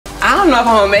I don't know if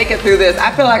I'm gonna make it through this.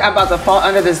 I feel like I'm about to fall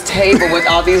under this table with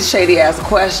all these shady ass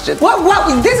questions.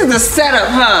 What, this is the setup,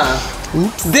 huh?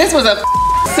 Oops. This was a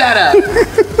setup.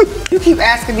 You keep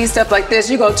asking me stuff like this,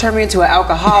 you're gonna turn me into an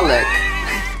alcoholic.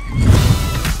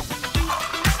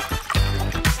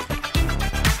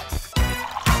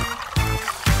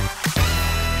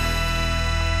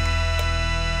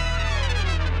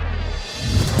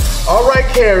 All right,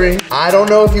 Kerri. I don't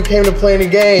know if you came to play any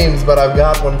games, but I've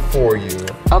got one for you.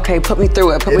 Okay, put me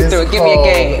through it. Put me through it. Give me a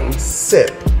game.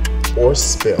 Sip or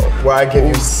spill, where I give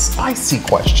you spicy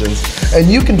questions, and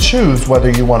you can choose whether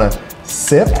you want to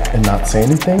sip and not say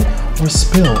anything, or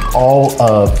spill all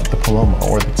of the Paloma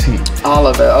or the tea. All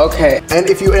of it, okay. And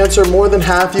if you answer more than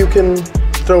half, you can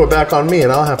throw it back on me,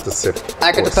 and I'll have to sip.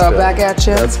 I get to throw it back at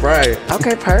you? That's right.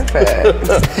 Okay, perfect.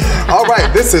 All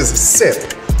right, this is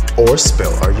sip or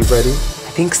spill. Are you ready?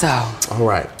 I think so. All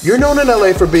right. You're known in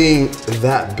LA for being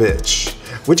that bitch,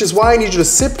 which is why I need you to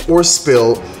sip or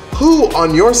spill who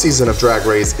on your season of Drag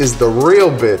Race is the real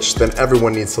bitch that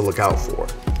everyone needs to look out for.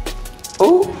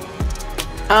 Ooh.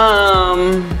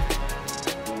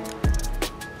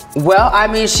 Well, I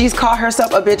mean, she's called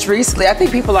herself a bitch recently. I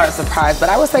think people aren't surprised, but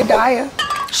I would say Daya.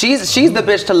 She's the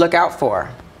bitch to look out for.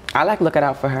 I like looking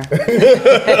out for her.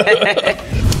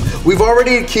 We've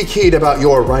already kikied about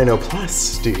your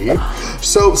rhinoplasty.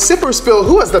 So sip or spill,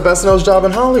 who has the best nose job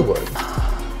in Hollywood?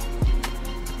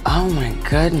 Oh my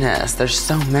goodness, there's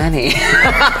so many.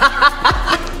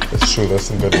 It's true, there's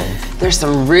some good ones. There's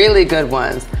some really good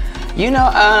ones. You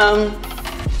know,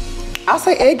 I'll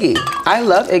say Iggy. I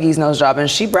love Iggy's nose job, and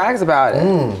she brags about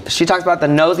it. She talks about the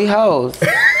nosy hoes.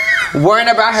 Worrying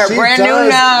about her brand new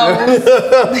nose.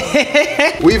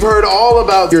 We've heard all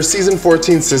about your season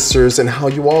 14 sisters and how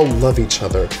you all love each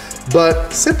other.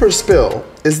 But sip or spill,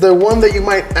 is there one that you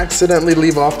might accidentally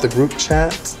leave off the group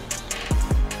chat?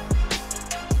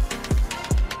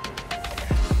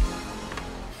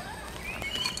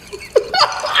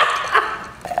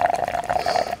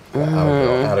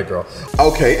 Atta girl.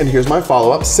 Okay, and here's my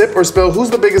follow-up. Sip or spill, who's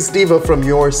the biggest diva from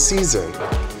your season?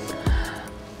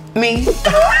 Me.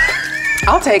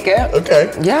 I'll take it.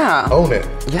 Okay. Yeah. Own it.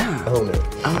 Yeah. Own it.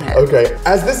 Own it. Okay.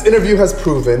 As this interview has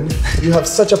proven, you have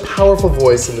such a powerful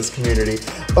voice in this community,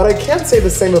 but I can't say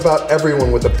the same about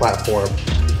everyone with a platform.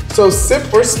 So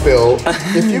sip or spill,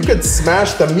 if you could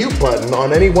smash the mute button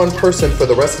on any one person for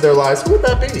the rest of their lives, who would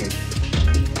that be?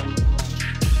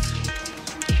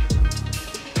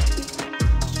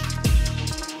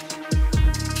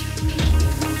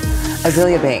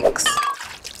 Azealia Banks.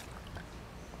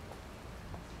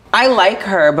 I like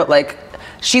her, but like,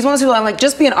 she's one of those people I'm like,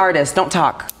 just be an artist, don't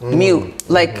talk, mute.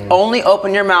 Like, only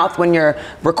open your mouth when you're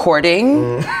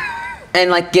recording and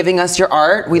like giving us your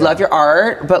art. We love your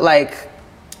art, but like,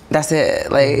 that's it.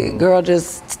 Like, girl,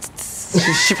 just,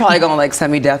 she probably gonna like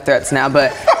send me death threats now,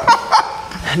 but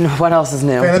what else is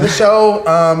new? Fan of the show,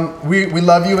 we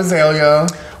love you, Azealia.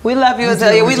 We love you,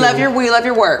 Azealia. We love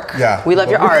your work. Yeah. We love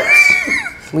your art.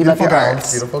 We love your art.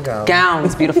 Beautiful gowns.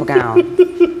 Gowns, beautiful gown.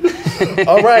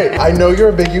 All right, I know you're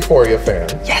a big Euphoria fan.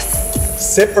 Yes.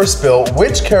 Sip or spill,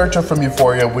 which character from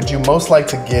Euphoria would you most like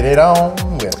to get it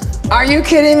on with? Are you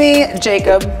kidding me?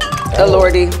 Jacob,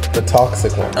 Elordi. The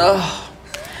toxic one. Ugh.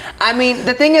 I mean,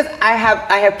 the thing is, I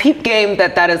have peep game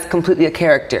that is completely a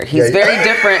character. He's very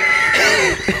different.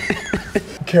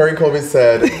 Kerri Colby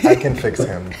said, I can fix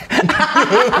him.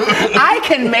 I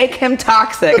can make him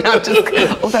toxic. I'm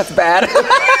just, oh, that's bad.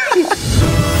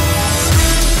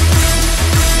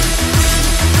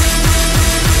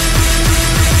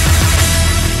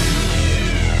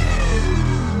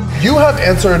 You have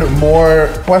answered more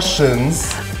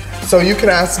questions, so you can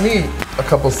ask me a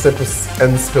couple sips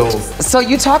and spills. So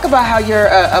you talk about how you're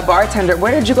a bartender.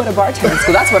 Where did you go to bartending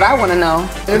school? That's what I want to know.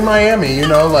 In Miami, you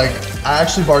know, like, I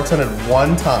actually bartended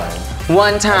one time.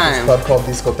 One time. At this club called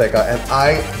Discoteca, and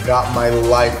I got my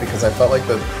life because I felt like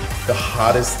the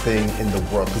hottest thing in the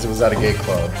world, because it was at a gay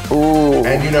club. Ooh.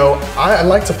 And you know, I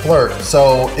like to flirt,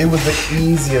 so it was the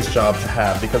easiest job to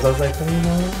have because I was like, you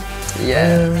know,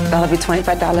 yeah, that'll be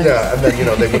 $25. Yeah, and then, you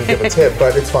know, they wouldn't give a tip,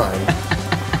 but it's fine.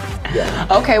 Yeah.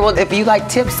 Okay, well, if you like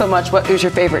tips so much, what was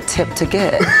your favorite tip to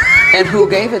get? And who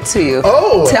gave it to you?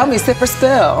 Oh! Tell me, sip or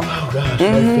spill. Oh gosh,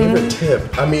 my favorite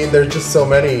tip. I mean, there's just so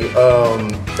many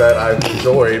that I've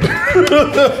enjoyed.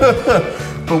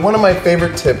 But one of my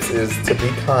favorite tips is to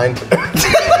be kind.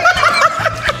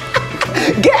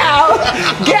 Get out!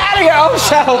 Get out of your own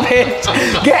show, bitch!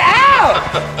 Get out!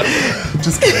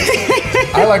 Just kidding.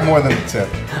 I like more than a tip.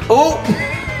 Ooh,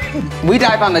 we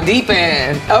dive on the deep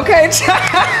end. Okay,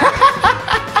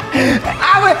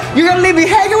 you're gonna leave me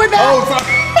hanging with that? Oh,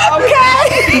 sorry.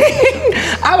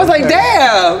 Okay. I was like,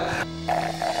 damn.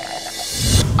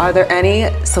 Are there any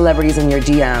celebrities in your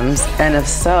DMs? And if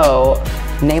so,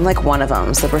 name like one of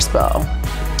them, sip or spill.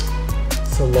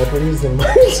 Celebrities in my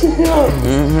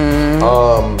DMs?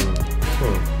 Oh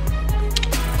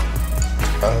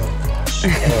gosh.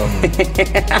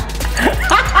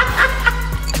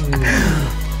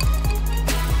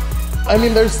 I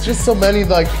mean, there's just so many,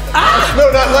 like, no,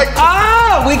 not like.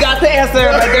 Oh, we got the answer,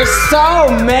 but there's so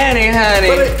many, honey.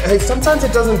 But sometimes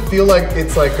it doesn't feel like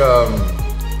it's like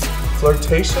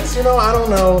flirtatious, you know? I don't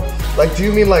know. Like, do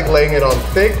you mean like laying it on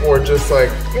thick or just like,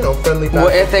 you know, friendly? Well,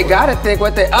 if they got it thick,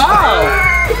 what they? Oh,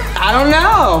 I don't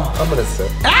know. I'm gonna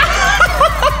sip.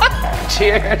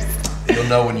 Cheers. You'll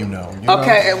know when you know.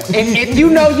 Okay, if you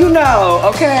know, you know.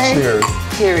 Okay. Cheers.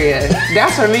 Period.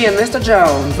 That's for me and Mr.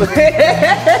 Jones.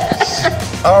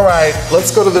 All right, let's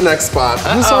go to the next spot.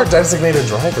 Who's our designated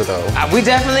driver, though? We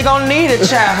definitely gonna need it,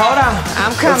 chat. Hold on,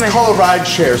 I'm coming. Let's call a ride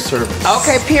share service.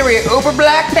 Okay, period. Uber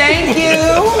Black, thank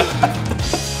you.